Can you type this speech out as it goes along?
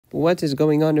What is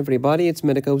going on, everybody? It's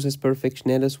Medicosis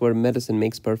Perfectionalis, where medicine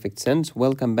makes perfect sense.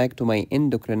 Welcome back to my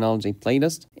endocrinology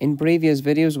playlist. In previous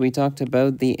videos, we talked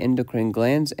about the endocrine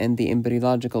glands and the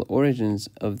embryological origins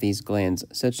of these glands,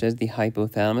 such as the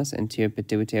hypothalamus, anterior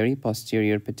pituitary,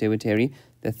 posterior pituitary,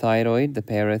 the thyroid, the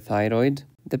parathyroid,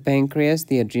 the pancreas,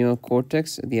 the adrenal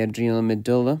cortex, the adrenal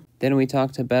medulla. Then we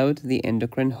talked about the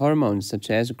endocrine hormones, such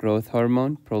as growth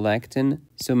hormone, prolactin,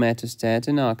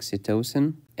 somatostatin,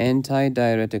 oxytocin,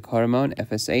 antidiuretic hormone,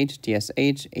 FSH,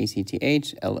 TSH,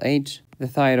 ACTH, LH, the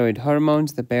thyroid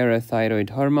hormones, the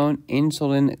parathyroid hormone,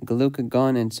 insulin,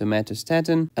 glucagon, and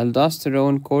somatostatin,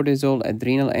 aldosterone, cortisol,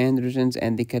 adrenal androgens,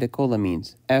 and the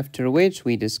catecholamines. After which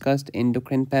we discussed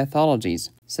endocrine pathologies,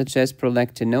 such as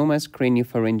prolactinomas,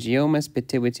 craniopharyngiomas,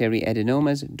 pituitary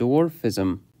adenomas,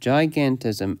 dwarfism,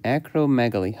 gigantism,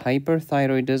 acromegaly,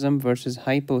 hyperthyroidism versus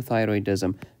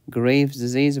hypothyroidism, Graves'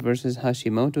 disease versus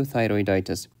Hashimoto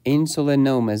thyroiditis,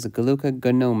 insulinomas,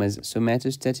 glucogenomas,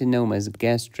 somatostatinomas,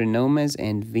 gastrinomas,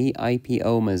 and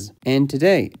VIPomas. And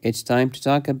today, it's time to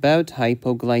talk about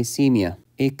hypoglycemia,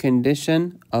 a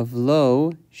condition of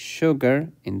low sugar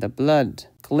in the blood.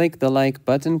 Click the like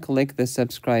button, click the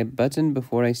subscribe button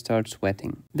before I start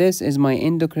sweating. This is my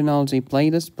endocrinology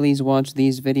playlist. Please watch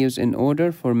these videos in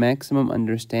order for maximum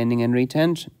understanding and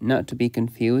retention, not to be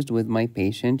confused with my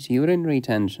patient's urine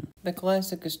retention. The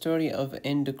classic story of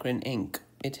Endocrine Inc.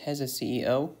 It has a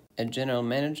CEO, a general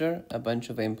manager, a bunch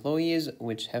of employees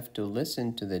which have to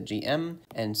listen to the GM,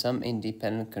 and some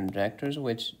independent contractors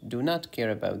which do not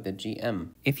care about the GM.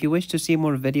 If you wish to see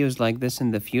more videos like this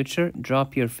in the future,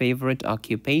 drop your favorite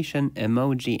occupation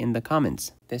emoji in the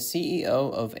comments. The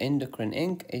CEO of Endocrine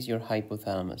Inc. is your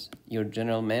hypothalamus. Your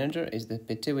general manager is the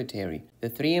pituitary. The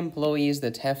three employees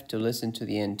that have to listen to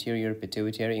the anterior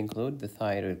pituitary include the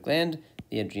thyroid gland,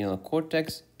 the adrenal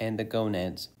cortex, and the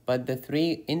gonads. But the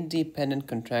three independent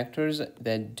contractors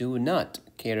that do not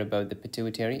care about the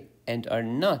pituitary and are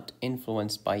not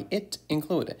influenced by it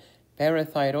include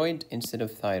parathyroid instead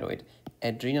of thyroid,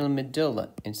 adrenal medulla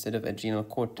instead of adrenal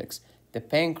cortex, the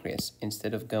pancreas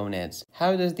instead of gonads.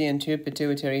 How does the anterior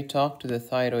pituitary talk to the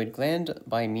thyroid gland?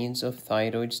 By means of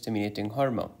thyroid-stimulating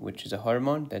hormone, which is a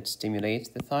hormone that stimulates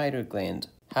the thyroid gland.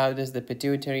 How does the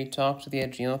pituitary talk to the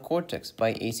adrenal cortex?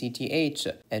 By ACTH,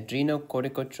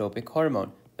 adrenocorticotropic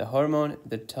hormone, the hormone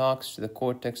that talks to the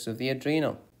cortex of the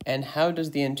adrenal. And how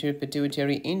does the anterior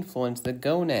pituitary influence the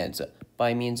gonads?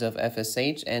 By means of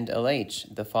FSH and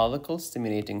LH, the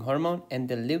follicle-stimulating hormone and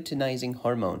the luteinizing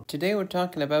hormone. Today we're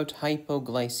talking about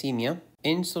hypoglycemia.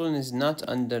 Insulin is not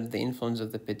under the influence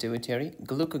of the pituitary.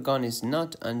 Glucagon is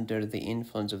not under the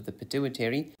influence of the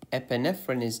pituitary.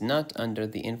 Epinephrine is not under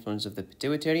the influence of the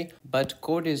pituitary, but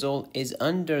cortisol is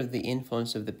under the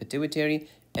influence of the pituitary,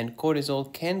 and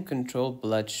cortisol can control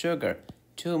blood sugar.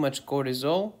 Too much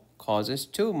cortisol causes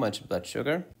too much blood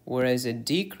sugar, whereas a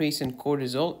decrease in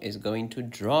cortisol is going to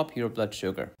drop your blood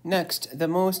sugar. Next, the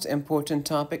most important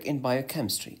topic in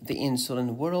biochemistry, the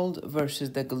insulin world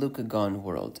versus the glucagon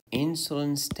world.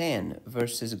 Insulin stan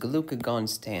versus glucagon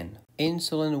stan.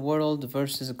 Insulin world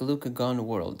versus glucagon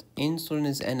world. Insulin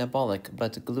is anabolic,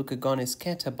 but glucagon is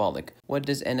catabolic. What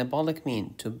does anabolic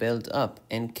mean? To build up,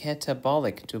 and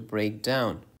catabolic, to break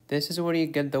down. This is where you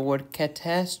get the word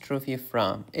catastrophe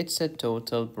from. It's a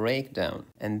total breakdown.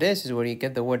 And this is where you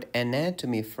get the word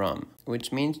anatomy from,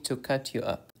 which means to cut you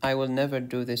up. I will never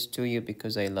do this to you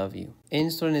because I love you.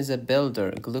 Insulin is a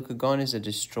builder. Glucagon is a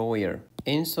destroyer.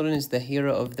 Insulin is the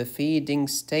hero of the feeding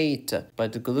state,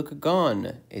 but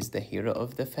glucagon is the hero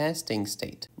of the fasting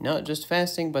state. Not just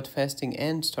fasting, but fasting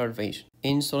and starvation.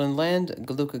 Insulin land,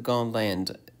 glucagon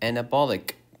land.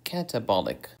 Anabolic,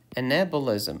 catabolic.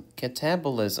 Anabolism,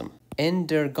 catabolism,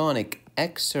 endergonic,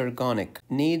 exergonic,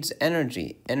 needs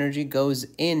energy. Energy goes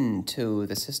into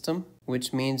the system,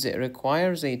 which means it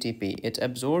requires ATP, it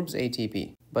absorbs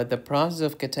ATP. But the process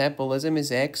of catabolism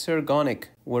is exergonic,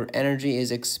 where energy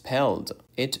is expelled.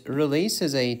 It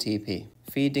releases ATP.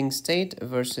 Feeding state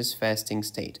versus fasting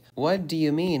state. What do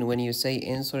you mean when you say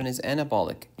insulin is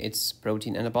anabolic? It's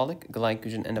protein anabolic,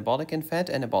 glycogen anabolic, and fat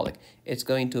anabolic. It's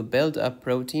going to build up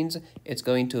proteins, it's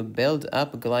going to build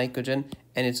up glycogen,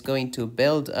 and it's going to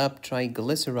build up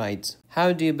triglycerides.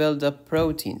 How do you build up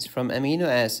proteins? From amino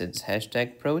acids,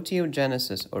 hashtag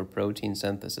proteogenesis or protein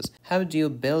synthesis. How do you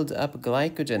build up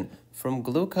glycogen? From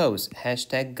glucose,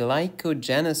 hashtag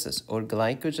glycogenesis or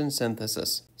glycogen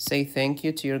synthesis. Say thank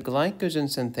you to your glycogen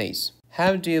synthase.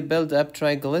 How do you build up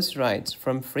triglycerides?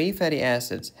 From free fatty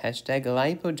acids, hashtag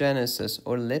lipogenesis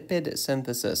or lipid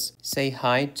synthesis. Say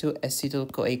hi to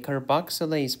acetyl-CoA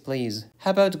carboxylase, please.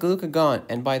 How about glucagon?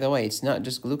 And by the way, it's not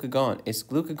just glucagon, it's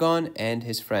glucagon and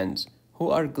his friends. Who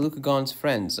are glucagon's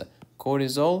friends?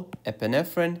 Cortisol,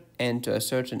 epinephrine, and to a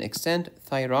certain extent,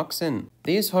 thyroxine.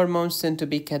 These hormones tend to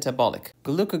be catabolic.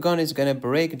 Glucagon is going to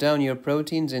break down your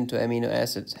proteins into amino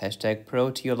acids, hashtag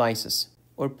proteolysis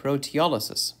or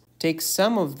proteolysis. Take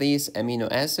some of these amino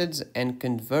acids and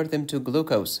convert them to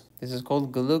glucose. This is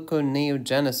called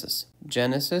gluconeogenesis.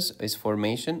 Genesis is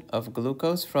formation of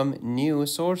glucose from new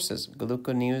sources.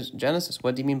 Gluconeogenesis.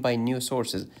 What do you mean by new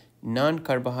sources?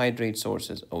 Non-carbohydrate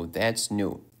sources. Oh, that's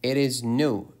new. It is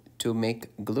new to make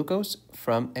glucose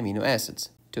from amino acids,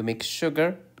 to make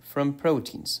sugar from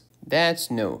proteins.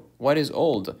 That's new. What is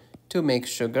old? To make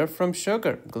sugar from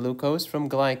sugar, glucose from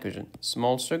glycogen,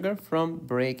 small sugar from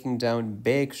breaking down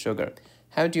big sugar.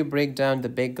 How do you break down the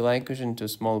big glycogen to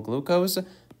small glucose?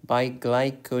 By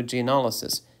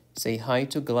glycogenolysis. Say hi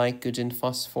to glycogen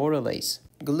phosphorylase.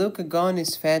 Glucagon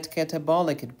is fat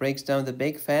catabolic. It breaks down the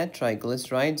big fat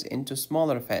triglycerides into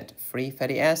smaller fat, free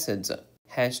fatty acids.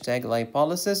 Hashtag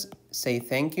lipolysis. Say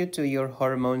thank you to your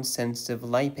hormone-sensitive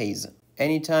lipase.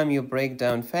 Anytime you break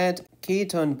down fat,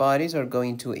 ketone bodies are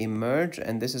going to emerge,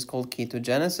 and this is called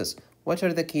ketogenesis. What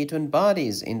are the ketone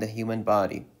bodies in the human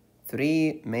body?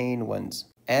 3 main ones: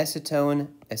 acetone,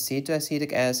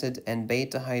 acetoacetic acid, and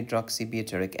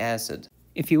beta-hydroxybutyric acid.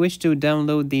 If you wish to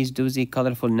download these doozy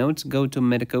colorful notes, go to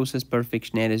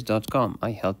medicosisperfectionalis.com.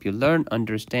 I help you learn,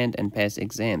 understand, and pass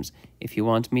exams. If you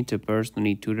want me to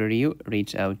personally tutor you,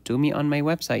 reach out to me on my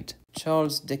website.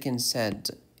 Charles Dickens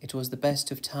said, "It was the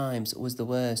best of times, it was the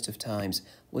worst of times.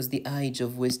 It was the age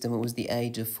of wisdom, it was the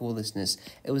age of foolishness.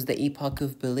 It was the epoch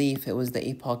of belief, it was the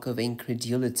epoch of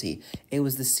incredulity. It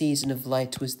was the season of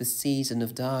light, it was the season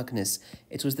of darkness.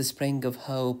 It was the spring of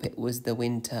hope, it was the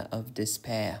winter of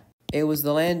despair. It was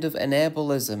the land of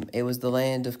anabolism, it was the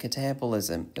land of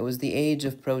catabolism. It was the age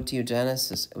of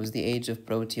proteogenesis, it was the age of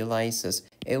proteolysis.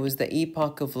 It was the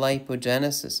epoch of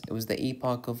lipogenesis, it was the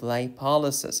epoch of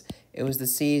lipolysis. It was the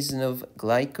season of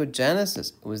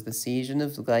glycogenesis, it was the season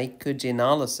of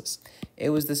glycogenolysis.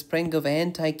 It was the spring of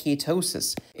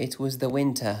anti-ketosis, it was the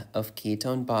winter of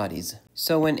ketone bodies."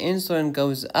 So when insulin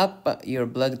goes up, your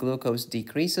blood glucose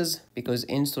decreases because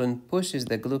insulin pushes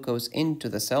the glucose into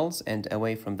the cells and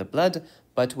away from the blood.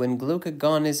 But when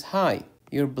glucagon is high,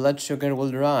 your blood sugar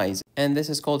will rise, and this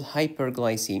is called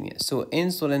hyperglycemia. So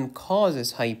insulin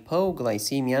causes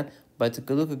hypoglycemia, but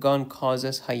glucagon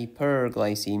causes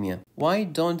hyperglycemia. Why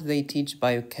don't they teach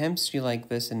biochemistry like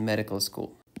this in medical school?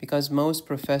 Because most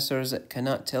professors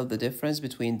cannot tell the difference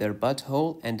between their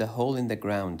butthole and a hole in the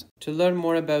ground. To learn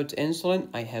more about insulin,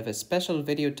 I have a special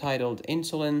video titled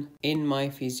Insulin in my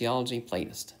physiology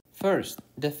playlist. First,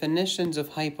 definitions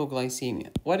of hypoglycemia.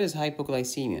 What is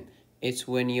hypoglycemia? It's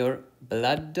when your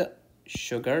blood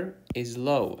sugar is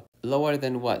low. Lower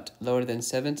than what? Lower than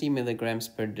 70 milligrams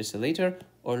per deciliter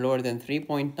or lower than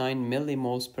 3.9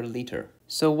 millimoles per liter.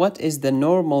 So what is the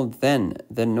normal then?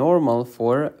 The normal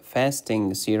for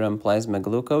fasting serum plasma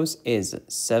glucose is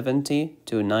 70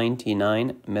 to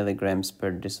 99 milligrams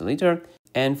per deciliter.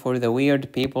 And for the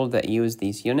weird people that use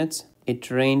these units, it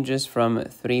ranges from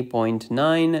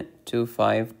 3.9 to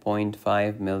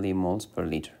 5.5 millimoles per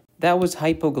liter. That was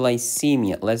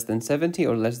hypoglycemia, less than 70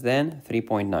 or less than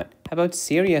 3.9. How about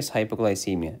serious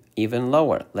hypoglycemia? Even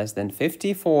lower, less than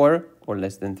 54 or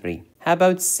less than 3. How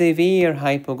about severe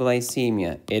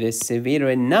hypoglycemia? It is severe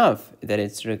enough that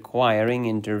it's requiring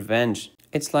intervention.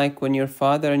 It's like when your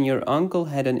father and your uncle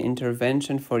had an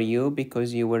intervention for you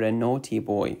because you were a naughty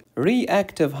boy.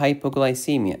 Reactive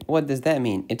hypoglycemia. What does that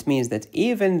mean? It means that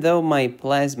even though my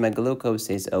plasma glucose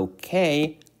is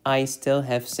okay, I still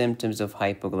have symptoms of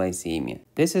hypoglycemia.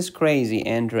 This is crazy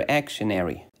and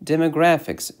reactionary.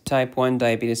 Demographics. Type 1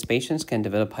 diabetes patients can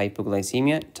develop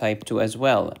hypoglycemia. Type 2 as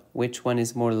well. Which one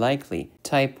is more likely?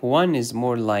 Type 1 is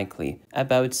more likely.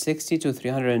 About 60 to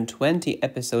 320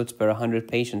 episodes per 100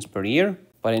 patients per year.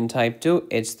 But in type 2,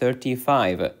 it's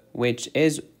 35, which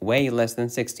is way less than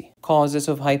 60. Causes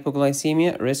of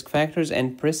hypoglycemia, risk factors,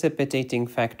 and precipitating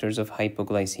factors of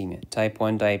hypoglycemia. Type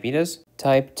 1 diabetes.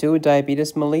 Type 2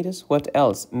 diabetes mellitus. What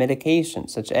else? Medication,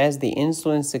 such as the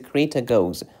insulin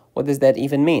secretagogues. What does that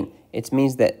even mean? It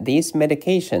means that these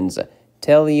medications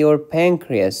tell your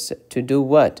pancreas to do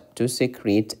what? To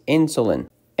secrete insulin.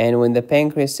 And when the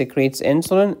pancreas secretes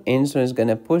insulin, insulin is going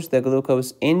to push the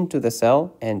glucose into the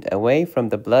cell and away from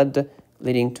the blood,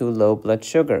 leading to low blood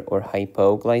sugar or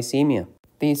hypoglycemia.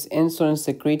 These insulin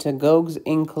secretagogues,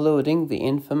 including the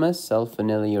infamous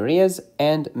sulfonylureas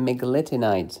and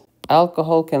miglitinides.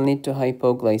 Alcohol can lead to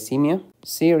hypoglycemia,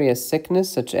 serious sickness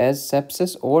such as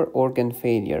sepsis or organ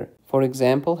failure. For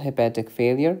example, hepatic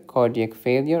failure, cardiac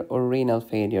failure, or renal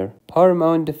failure.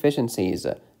 Hormone deficiencies.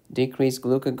 Decrease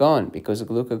glucagon, because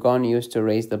glucagon used to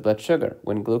raise the blood sugar.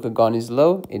 When glucagon is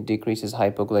low, it decreases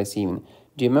hypoglycemia.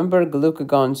 Do you remember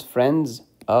glucagon's friends?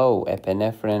 Oh,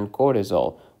 epinephrine and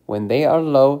cortisol. When they are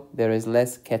low, there is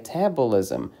less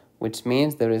catabolism, which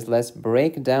means there is less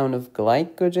breakdown of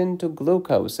glycogen to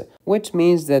glucose, which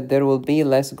means that there will be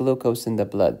less glucose in the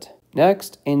blood.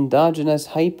 Next, endogenous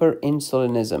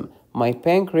hyperinsulinism. My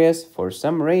pancreas, for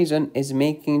some reason, is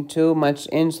making too much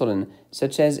insulin,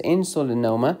 such as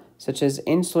insulinoma, such as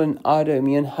insulin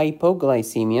autoimmune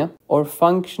hypoglycemia, or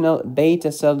functional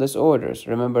beta cell disorders.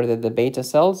 Remember that the beta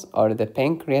cells are the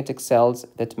pancreatic cells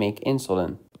that make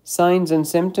insulin. Signs and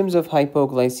symptoms of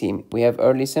hypoglycemia. We have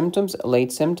early symptoms,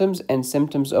 late symptoms, and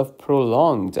symptoms of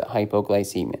prolonged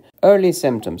hypoglycemia. Early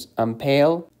symptoms: I'm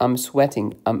pale, I'm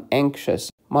sweating, I'm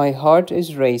anxious, my heart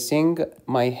is racing,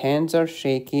 my hands are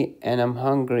shaky, and I'm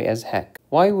hungry as heck.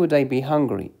 Why would I be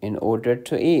hungry? In order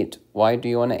to eat. Why do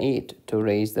you want to eat? To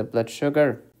raise the blood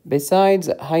sugar. Besides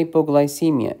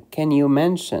hypoglycemia, can you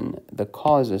mention the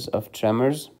causes of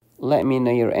tremors? Let me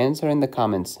know your answer in the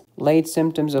comments. Late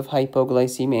symptoms of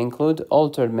hypoglycemia include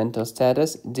altered mental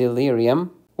status,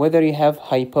 delirium. Whether you have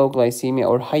hypoglycemia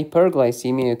or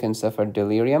hyperglycemia, you can suffer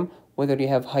delirium. Whether you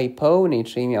have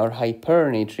hyponatremia or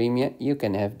hypernatremia, you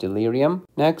can have delirium.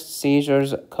 Next,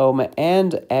 seizures, coma,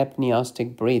 and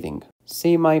apneistic breathing.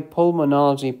 See my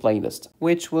pulmonology playlist,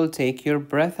 which will take your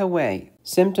breath away.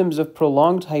 Symptoms of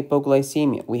prolonged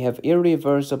hypoglycemia. We have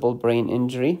irreversible brain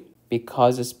injury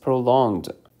because it's prolonged.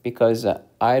 Because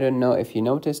I don't know if you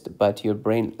noticed, but your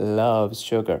brain loves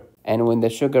sugar. And when the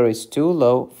sugar is too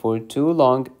low for too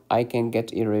long, I can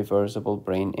get irreversible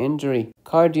brain injury,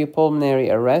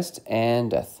 cardiopulmonary arrest, and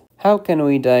death. How can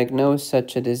we diagnose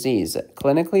such a disease?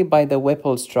 Clinically, by the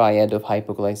Whipple's triad of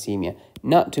hypoglycemia,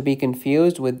 not to be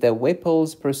confused with the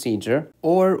Whipple's procedure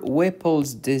or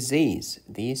Whipple's disease.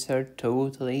 These are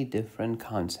totally different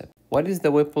concepts. What is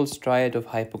the Whipple's triad of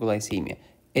hypoglycemia?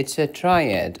 It's a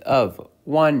triad of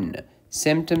 1.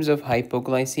 Symptoms of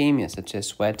hypoglycemia such as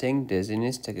sweating,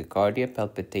 dizziness, tachycardia,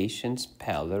 palpitations,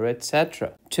 pallor,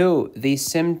 etc. 2. These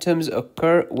symptoms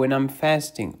occur when I'm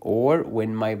fasting or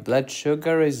when my blood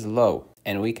sugar is low,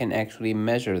 and we can actually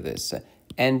measure this.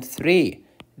 And 3.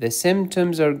 The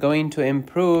symptoms are going to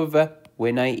improve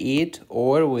when I eat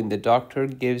or when the doctor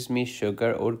gives me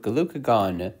sugar or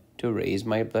glucagon to raise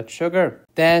my blood sugar.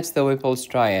 That's the Whipple's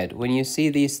triad. When you see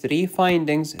these 3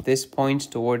 findings, this points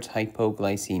towards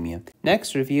hypoglycemia.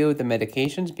 Next, review the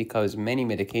medications, because many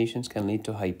medications can lead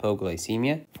to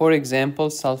hypoglycemia. For example,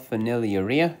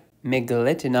 sulfonylurea,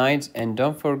 meglitinides, and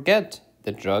don't forget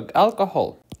the drug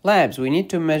alcohol. Labs, we need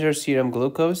to measure serum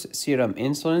glucose, serum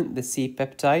insulin, the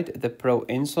c-peptide, the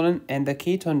proinsulin, and the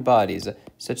ketone bodies,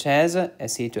 such as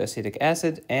acetoacetic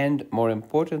acid and, more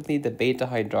importantly, the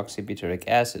beta-hydroxybutyric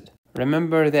acid.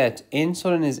 Remember that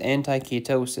insulin is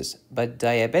anti-ketosis, but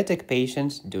diabetic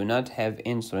patients do not have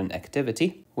insulin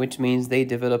activity, which means they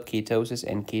develop ketosis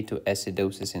and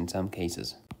ketoacidosis in some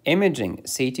cases. Imaging,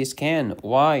 CT scan.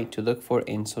 Why? To look for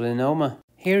insulinoma.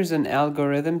 Here's an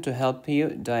algorithm to help you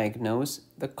diagnose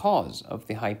the cause of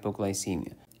the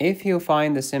hypoglycemia. If you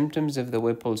find the symptoms of the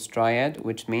Whipple's triad,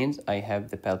 which means I have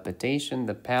the palpitation,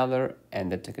 the pallor,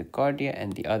 and the tachycardia,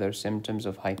 and the other symptoms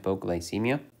of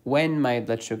hypoglycemia, when my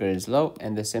blood sugar is low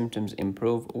and the symptoms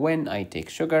improve when I take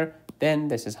sugar, then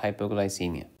this is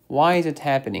hypoglycemia. Why is it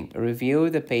happening?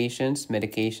 Review the patient's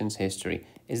medications history.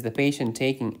 Is the patient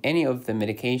taking any of the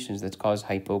medications that cause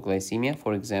hypoglycemia,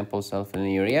 for example,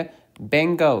 sulfonylurea?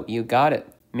 Bingo, you got it.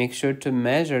 Make sure to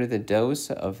measure the dose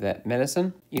of that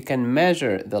medicine. You can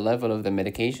measure the level of the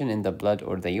medication in the blood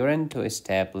or the urine to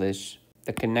establish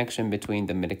the connection between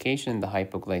the medication and the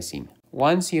hypoglycemia.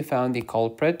 Once you found the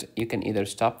culprit, you can either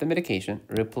stop the medication,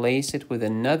 replace it with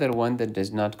another one that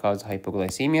does not cause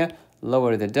hypoglycemia,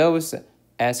 lower the dose,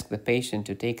 ask the patient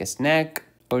to take a snack,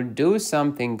 or do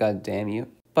something, goddamn you.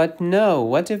 But no,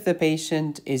 what if the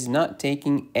patient is not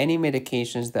taking any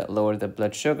medications that lower the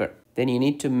blood sugar? Then you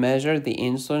need to measure the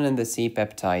insulin and the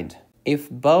c-peptide. If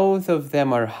both of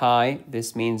them are high,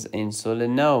 this means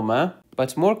insulinoma.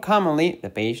 But more commonly, the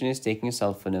patient is taking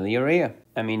sulfonylurea.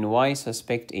 I mean, why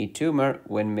suspect a tumor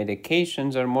when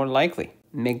medications are more likely?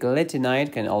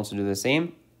 Meglitinide can also do the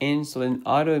same. Insulin,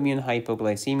 autoimmune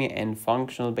hypoglycemia, and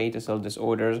functional beta cell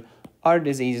disorders are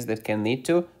diseases that can lead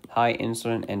to high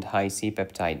insulin and high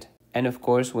c-peptide. And of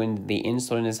course, when the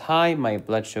insulin is high, my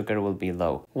blood sugar will be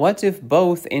low. What if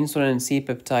both insulin and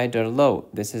c-peptide are low?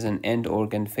 This is an end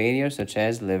organ failure, such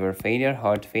as liver failure,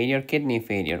 heart failure, kidney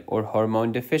failure, or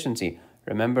hormone deficiency.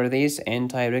 Remember these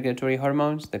anti-regulatory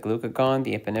hormones, the glucagon,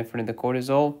 the epinephrine, and the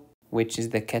cortisol? which is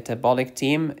the catabolic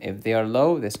team. If they are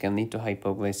low, this can lead to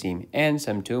hypoglycemia and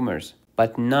some tumors,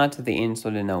 but not the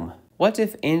insulinoma. What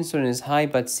if insulin is high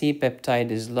but C-peptide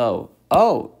is low?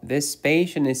 Oh, this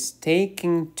patient is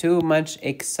taking too much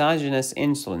exogenous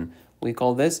insulin. We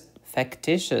call this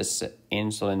factitious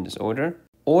insulin disorder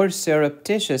or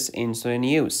surreptitious insulin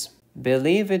use.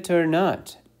 Believe it or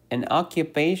not, an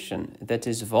occupation that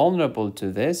is vulnerable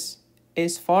to this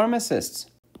is pharmacists.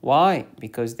 Why?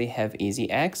 Because they have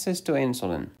easy access to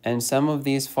insulin. And some of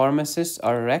these pharmacists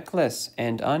are reckless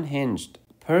and unhinged.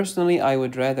 Personally, I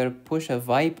would rather push a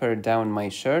viper down my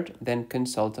shirt than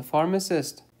consult a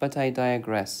pharmacist. But I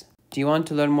digress. Do you want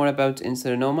to learn more about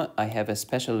insulinoma? I have a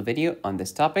special video on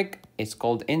this topic. It's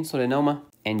called Insulinoma,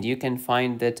 and you can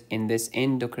find it in this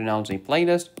endocrinology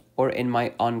playlist or in my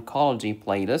oncology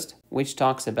playlist, which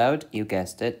talks about, you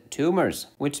guessed it, tumors,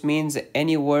 which means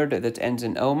any word that ends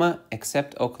in oma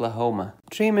except Oklahoma.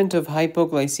 Treatment of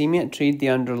hypoglycemia: treat the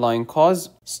underlying cause,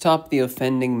 stop the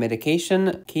offending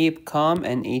medication, keep calm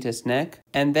and eat a snack.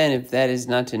 And then if that is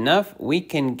not enough, we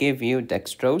can give you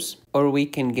dextrose or we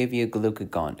can give you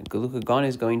glucagon. Glucagon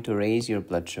is going to raise your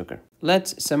blood sugar.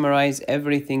 Let's summarize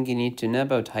everything you need to know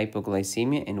about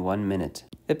hypoglycemia in 1 minute.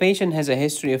 The patient has a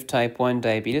history of type 1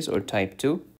 diabetes or type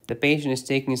 2. The patient is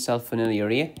taking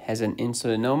sulfonylurea, has an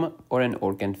insulinoma or an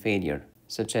organ failure,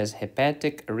 such as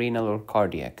hepatic, renal, or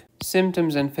cardiac.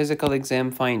 Symptoms and physical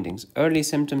exam findings. Early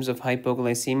symptoms of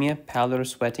hypoglycemia: pallor,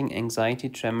 sweating, anxiety,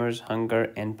 tremors,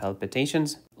 hunger, and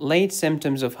palpitations. Late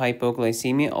symptoms of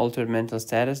hypoglycemia: altered mental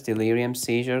status, delirium,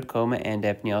 seizure, coma, and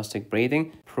apneustic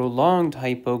breathing. Prolonged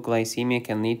hypoglycemia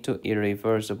can lead to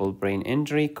irreversible brain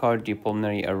injury,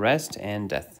 cardiopulmonary arrest, and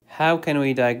death. How can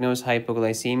we diagnose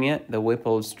hypoglycemia? The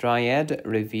Whipple's triad: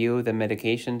 review the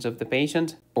medications of the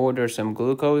patient, order some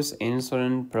glucose,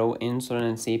 insulin, proinsulin,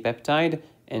 and C-peptide,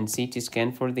 and CT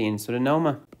scan for the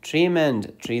insulinoma.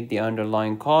 Treatment: treat the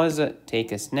underlying cause,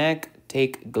 take a snack,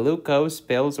 take glucose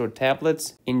pills or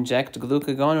tablets, inject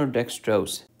glucagon or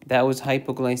dextrose. That was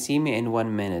hypoglycemia in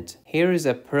 1 minute. Here is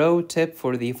a pro tip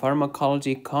for the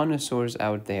pharmacology connoisseurs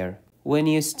out there. When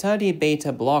you study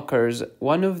beta blockers,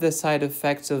 one of the side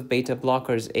effects of beta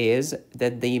blockers is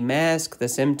that they mask the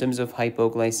symptoms of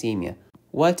hypoglycemia.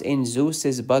 What in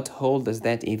Zeus's butthole does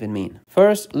that even mean?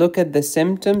 First, look at the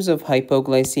symptoms of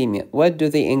hypoglycemia. What do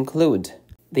they include?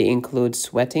 They include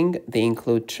sweating, they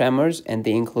include tremors, and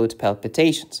they include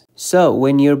palpitations. So,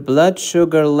 when your blood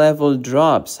sugar level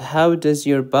drops, how does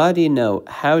your body know?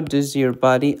 How does your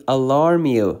body alarm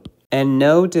you and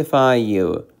notify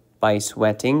you? By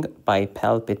sweating, by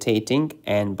palpitating,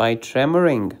 and by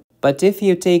tremoring. But if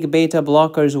you take beta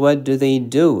blockers, what do?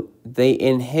 They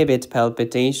inhibit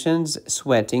palpitations,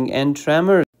 sweating, and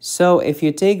tremors. So if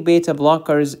you take beta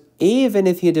blockers, even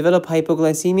if you develop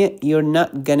hypoglycemia, you're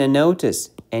not gonna notice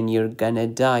and you're gonna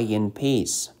die in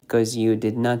peace because you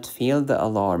did not feel the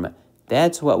alarm.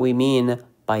 That's what we mean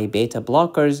by beta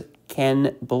blockers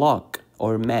can block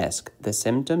or mask the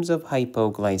symptoms of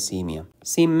hypoglycemia.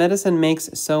 See, medicine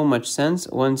makes so much sense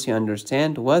once you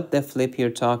understand what the flip you're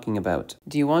talking about.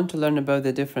 Do you want to learn about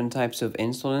the different types of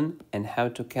insulin and how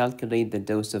to calculate the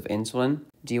dose of insulin?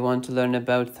 Do you want to learn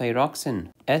about thyroxine,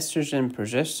 estrogen,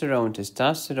 progesterone,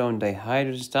 testosterone,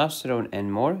 dihydrotestosterone,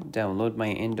 and more? Download my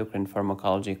endocrine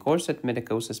pharmacology course at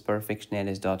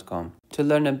medicosisperfectionalis.com. To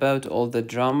learn about all the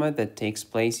drama that takes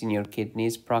place in your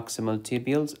kidneys, proximal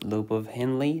tubules, loop of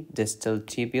Henle, distal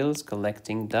tubules,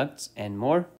 collecting ducts, and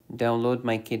more, download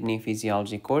my kidney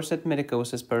physiology course at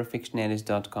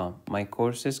medicosisperfectionalis.com. My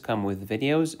courses come with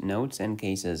videos, notes, and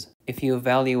cases. If you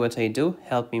value what I do,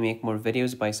 help me make more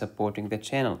videos by supporting the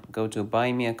channel. Go to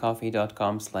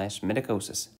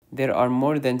buymeacoffee.com/medicosis. There are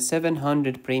more than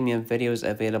 700 premium videos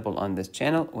available on this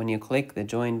channel when you click the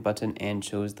join button and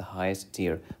choose the highest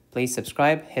tier. Please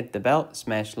subscribe, hit the bell,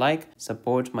 smash like,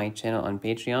 support my channel on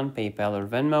Patreon, PayPal, or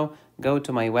Venmo. Go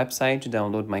to my website to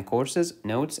download my courses,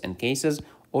 notes, and cases,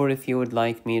 or if you would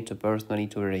like me to personally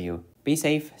tutor you. Be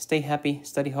safe, stay happy,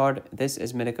 study hard. This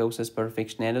is Medicosis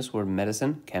Perfectionalis, where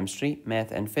medicine, chemistry,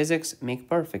 math, and physics make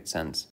perfect sense.